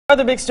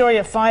Another big story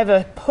at 5,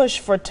 a push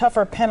for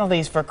tougher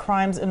penalties for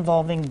crimes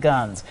involving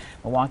guns.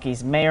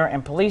 Milwaukee's mayor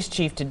and police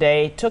chief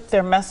today took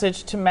their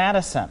message to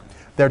Madison.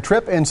 Their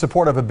trip in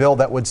support of a bill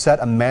that would set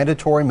a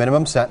mandatory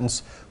minimum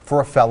sentence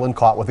for a felon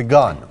caught with a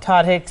gun.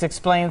 Todd Hicks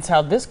explains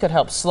how this could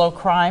help slow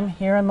crime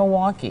here in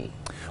Milwaukee.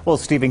 Well,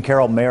 Stephen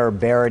Carroll, Mayor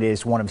Barrett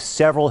is one of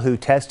several who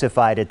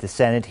testified at the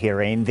Senate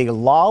hearing. The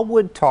law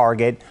would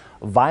target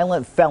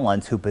violent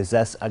felons who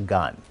possess a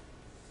gun.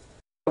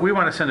 We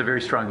want to send a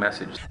very strong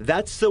message.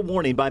 That's the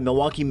warning by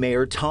Milwaukee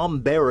Mayor Tom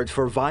Barrett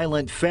for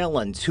violent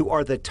felons who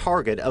are the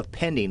target of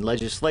pending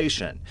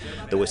legislation.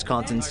 The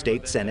Wisconsin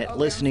State Senate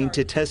listening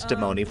to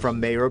testimony from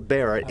Mayor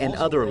Barrett and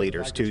other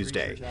leaders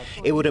Tuesday.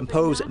 It would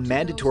impose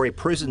mandatory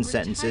prison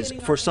sentences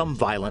for some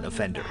violent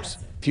offenders.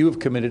 If you have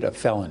committed a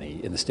felony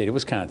in the state of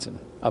Wisconsin,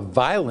 a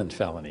violent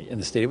felony in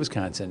the state of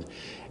Wisconsin,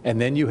 and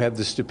then you have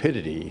the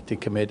stupidity to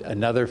commit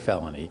another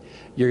felony,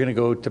 you're going to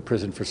go to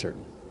prison for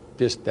certain.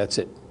 That's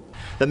it.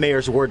 The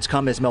mayor's words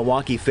come as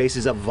Milwaukee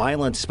faces a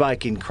violent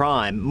spike in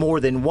crime. More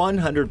than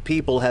 100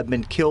 people have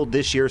been killed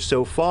this year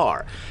so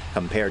far,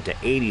 compared to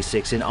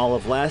 86 in all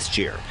of last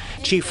year.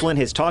 Chief Flynn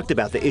has talked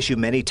about the issue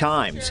many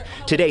times.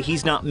 Today,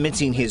 he's not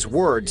mincing his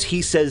words.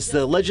 He says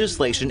the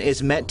legislation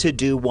is meant to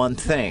do one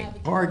thing.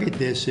 Target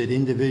this at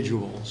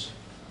individuals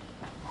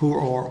who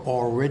are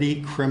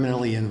already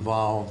criminally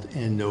involved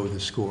and know the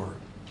score.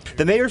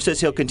 The mayor says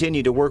he'll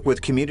continue to work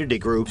with community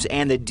groups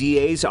and the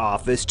DA's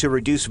office to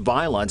reduce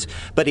violence,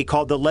 but he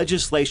called the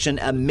legislation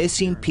a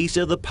missing piece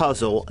of the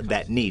puzzle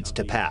that needs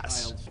to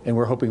pass. And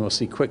we're hoping we'll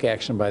see quick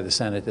action by the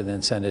Senate and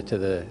then send it to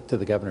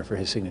the governor for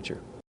his signature.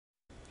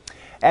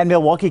 And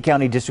Milwaukee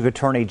County District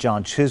Attorney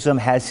John Chisholm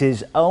has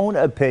his own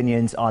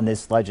opinions on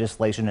this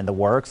legislation in the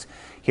works.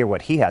 Hear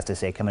what he has to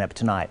say coming up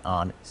tonight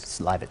on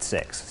Live at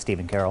 6.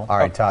 Stephen Carroll. All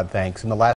right, Todd, thanks. In the last